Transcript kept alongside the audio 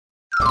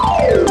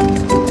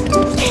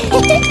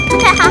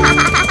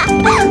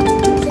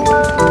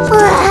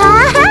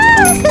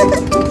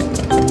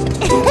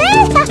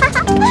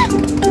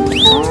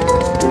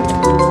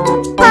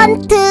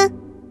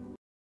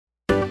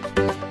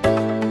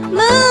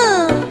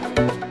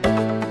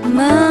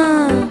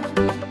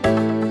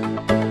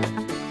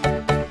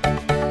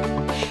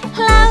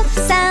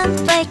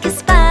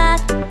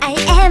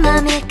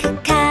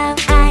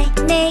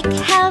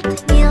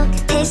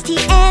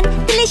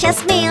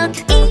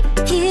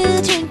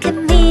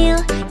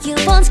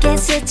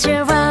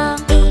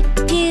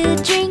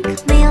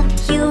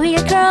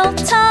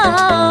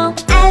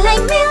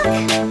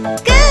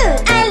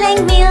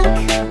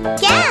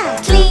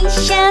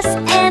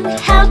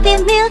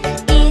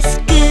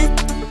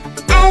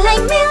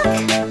milk,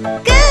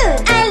 good.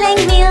 I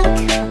like milk,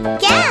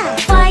 yeah.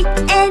 White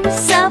and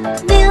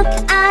soft milk,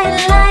 I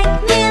like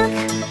milk.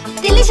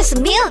 Delicious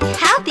milk,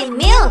 healthy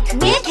milk.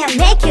 Milk can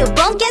make you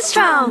bone get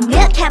strong.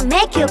 Milk can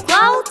make you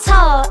grow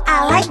tall.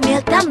 I like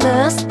milk the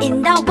most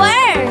in the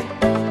world.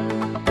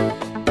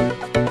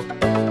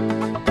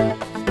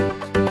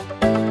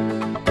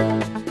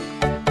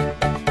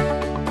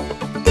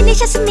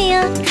 Delicious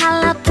milk,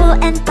 colorful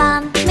and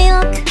fun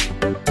milk.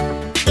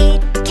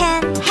 It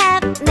can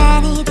have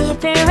many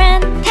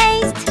different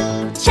tastes.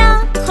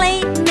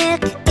 Chocolate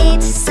milk,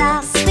 it's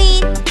so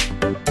sweet.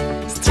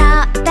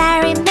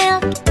 Strawberry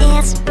milk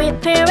is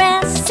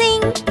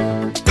refreshing.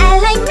 I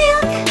like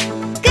milk,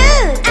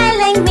 good. I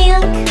like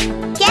milk,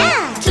 yeah.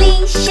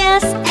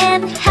 Delicious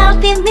and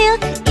healthy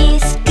milk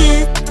is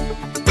good.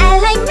 I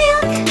like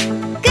milk,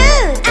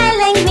 good. I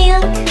like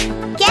milk,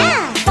 yeah.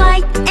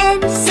 White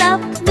and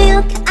soft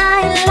milk, I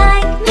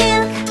like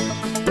milk.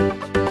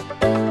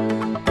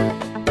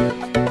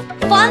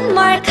 One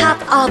more cup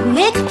of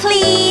milk,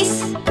 please.